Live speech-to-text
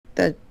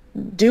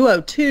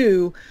Duo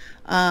 2,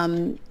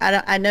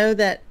 I know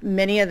that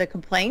many of the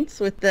complaints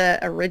with the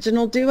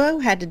original Duo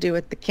had to do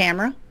with the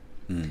camera.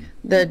 Mm.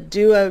 The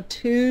Duo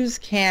 2's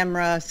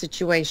camera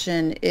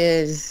situation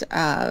is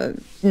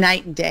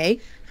night and day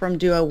from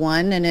Duo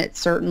 1, and it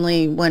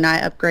certainly, when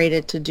I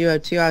upgraded to Duo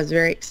 2, I was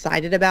very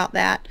excited about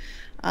that.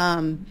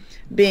 Um,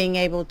 Being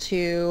able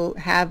to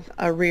have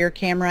a rear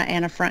camera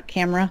and a front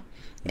camera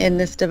in Mm.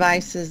 this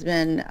device has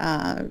been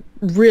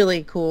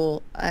really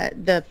cool.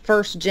 The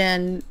first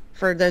gen,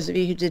 for those of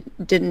you who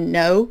didn't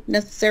know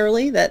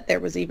necessarily that there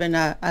was even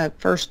a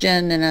first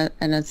gen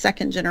and a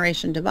second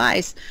generation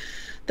device,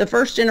 the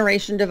first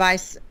generation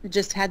device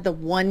just had the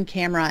one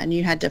camera and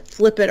you had to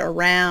flip it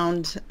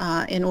around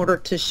in order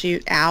to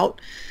shoot out.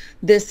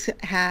 This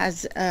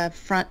has a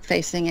front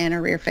facing and a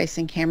rear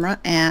facing camera,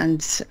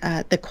 and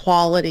the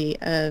quality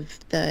of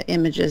the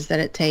images that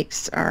it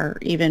takes are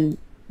even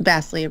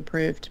vastly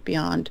improved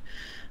beyond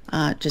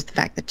just the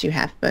fact that you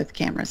have both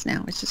cameras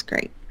now, which is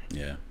great.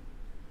 Yeah.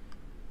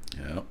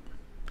 Yep.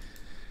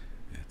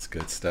 It's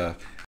good stuff.